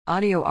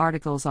Audio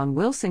articles on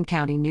Wilson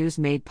County News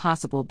made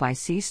possible by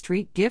C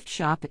Street Gift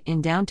Shop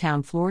in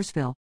downtown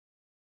Floresville.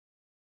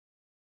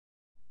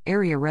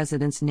 Area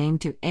residents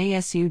named to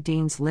ASU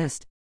Dean's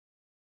List.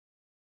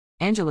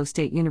 Angelo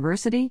State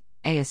University,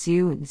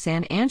 ASU in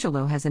San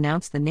Angelo has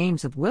announced the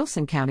names of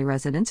Wilson County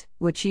residents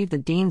who achieved the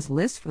Dean's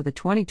List for the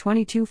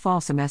 2022 fall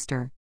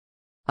semester.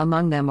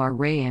 Among them are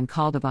Ray Ann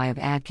Caldeville of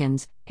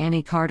Adkins,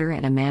 Annie Carter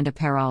and Amanda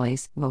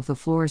Perales, both of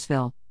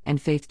Floresville,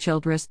 and Faith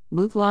Childress,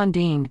 Luke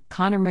Londine,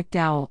 Connor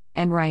McDowell,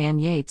 and Ryan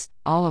Yates,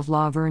 all of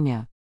La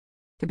Vernia.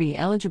 To be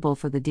eligible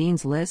for the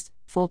Dean's List,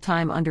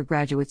 full-time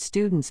undergraduate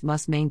students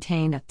must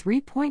maintain a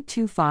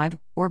 3.25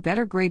 or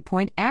better grade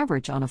point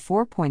average on a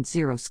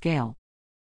 4.0 scale.